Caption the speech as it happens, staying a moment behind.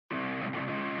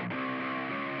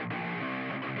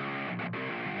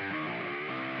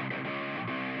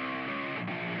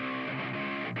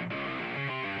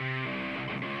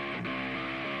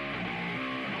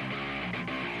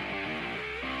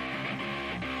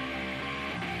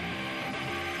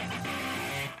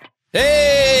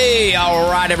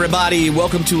right, everybody.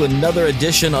 Welcome to another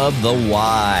edition of The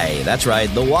Why. That's right,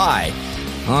 The Why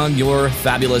on your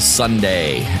fabulous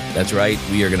Sunday. That's right.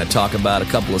 We are going to talk about a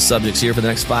couple of subjects here for the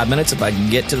next 5 minutes. If I can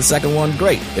get to the second one,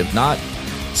 great. If not,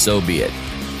 so be it.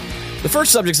 The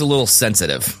first subject's a little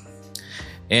sensitive.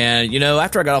 And,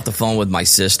 after I got off the phone with my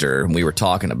sister and we were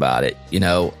talking about it,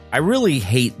 I really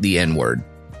hate the N-word.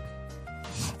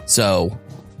 So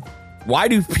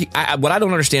what I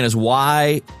don't understand is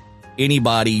why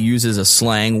anybody uses a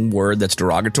slang word that's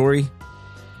derogatory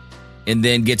and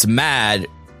then gets mad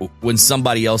when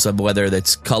somebody else, whether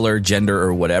that's color, gender,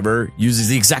 or whatever, uses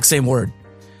the exact same word.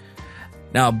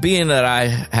 Now, being that I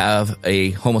have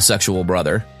a homosexual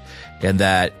brother and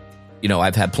that,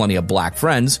 I've had plenty of black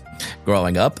friends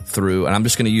growing up through, and I'm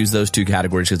just going to use those two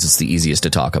categories because it's the easiest to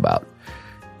talk about.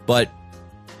 But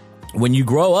when you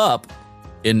grow up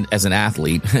as an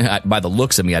athlete, by the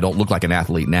looks of me, I don't look like an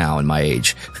athlete now in my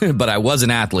age, but I was an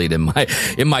athlete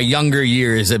in my younger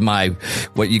years, in my,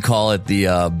 what you call it,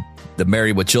 the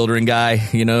Married with Children guy,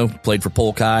 played for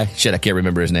Polk High. Shit, I can't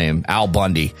remember his name. Al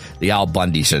Bundy, the Al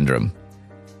Bundy syndrome.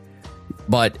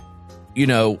 But,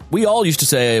 we all used to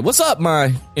say, "What's up,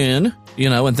 my in?"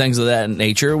 And things of that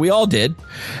nature. We all did,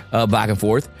 back and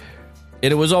forth.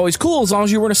 And it was always cool as long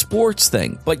as you were in a sports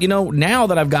thing. But, now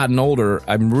that I've gotten older,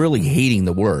 I'm really hating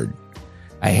the word.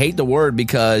 I hate the word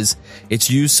because it's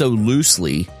used so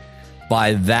loosely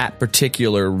by that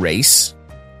particular race.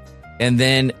 And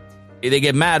then they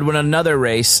get mad when another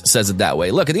race says it that way.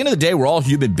 Look, at the end of the day, we're all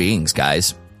human beings,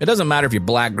 guys. It doesn't matter if you're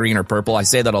black, green, or purple. I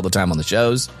say that all the time on the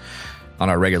shows, on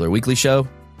our regular weekly show.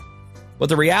 But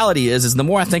the reality is the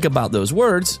more I think about those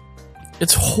words,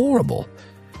 it's horrible.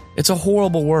 It's a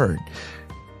horrible word.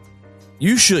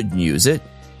 You shouldn't use it.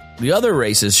 The other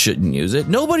races shouldn't use it.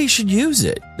 Nobody should use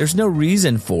it. There's no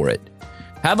reason for it.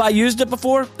 Have I used it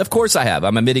before? Of course I have.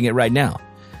 I'm admitting it right now.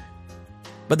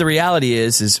 But the reality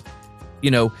is,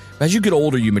 as you get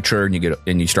older, you mature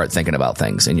and you start thinking about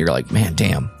things and you're like, man,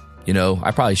 damn,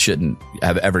 I probably shouldn't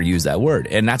have ever used that word.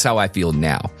 And that's how I feel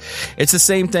now. It's the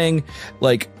same thing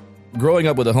like growing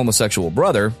up with a homosexual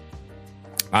brother.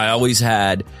 I always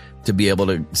had to be able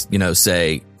to,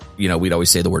 say, we'd always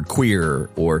say the word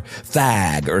queer or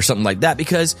fag or something like that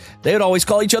because they would always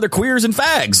call each other queers and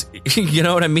fags. You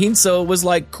know what I mean? So it was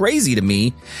like crazy to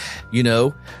me,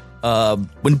 when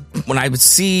I would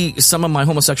see some of my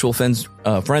homosexual friends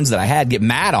that I had get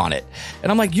mad on it.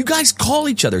 And I'm like, you guys call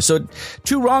each other. So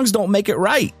two wrongs don't make it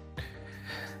right.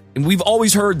 And we've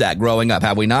always heard that growing up,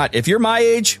 have we not? If you're my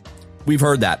age, we've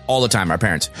heard that all the time. Our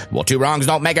parents, well, two wrongs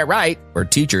don't make it right. Or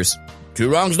teachers,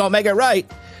 two wrongs don't make it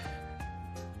right.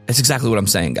 That's exactly what I'm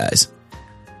saying, guys.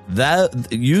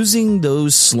 That using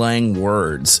those slang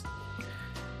words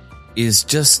is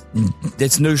just,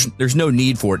 there's no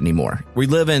need for it anymore. We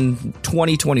live in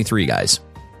 2023, guys.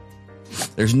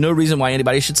 There's no reason why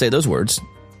anybody should say those words.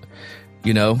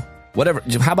 Whatever.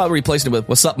 How about replacing it with,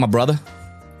 "What's up, my brother?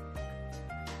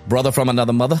 Brother from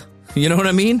another mother." You know what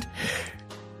I mean?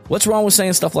 What's wrong with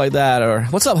saying stuff like that? Or,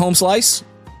 "What's up, home slice?"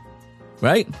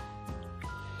 Right?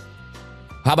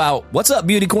 How about, "What's up,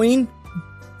 beauty queen?"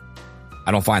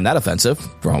 I don't find that offensive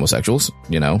for homosexuals,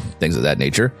 things of that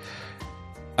nature.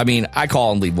 I mean, I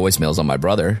call and leave voicemails on my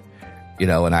brother,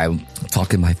 and I'm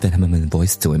talking my feminine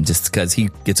voice to him just because he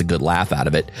gets a good laugh out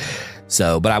of it.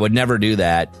 So, but I would never do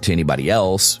that to anybody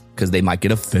else because they might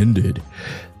get offended.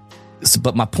 So,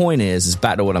 but my point is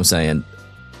back to what I'm saying.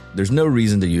 There's no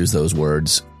reason to use those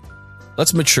words.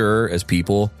 Let's mature as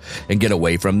people and get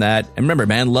away from that. And remember,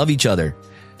 man, love each other.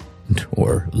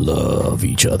 Or love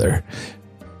each other.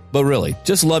 But really,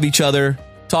 just love each other.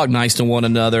 Talk nice to one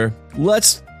another.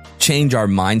 Let's change our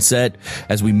mindset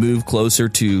as we move closer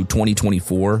to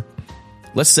 2024.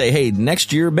 Let's say, hey,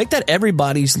 next year, make that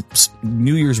everybody's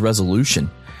New Year's resolution.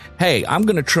 Hey, I'm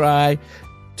going to try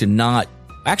to not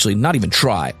even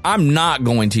try. I'm not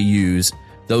going to use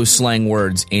those slang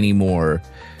words anymore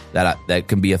that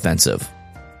can be offensive,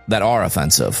 that are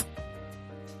offensive.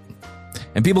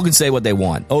 And people can say what they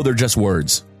want. Oh, they're just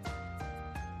words.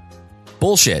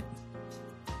 Bullshit.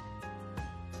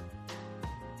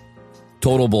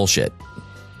 Total bullshit.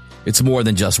 It's more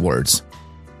than just words.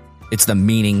 It's the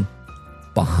meaning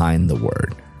behind the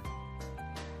word.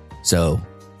 So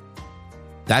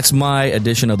that's my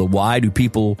edition of the why do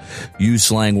people use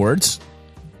slang words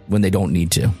when they don't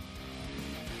need to.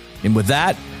 And with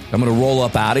that, I'm going to roll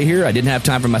up out of here. I didn't have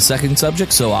time for my second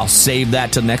subject, so I'll save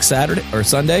that to next Saturday or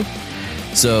Sunday.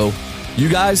 So you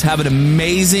guys have an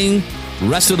amazing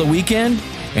rest of the weekend,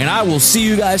 and I will see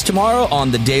you guys tomorrow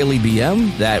on the Daily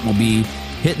BM. That will be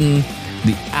hitting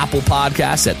the Apple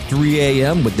Podcast at 3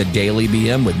 a.m. with the Daily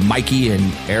BM with Mikey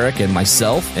and Eric and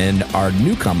myself, and our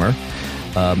newcomer,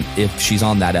 if she's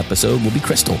on that episode, will be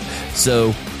Crystal.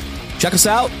 So check us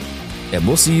out, and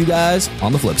we'll see you guys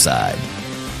on the flip side.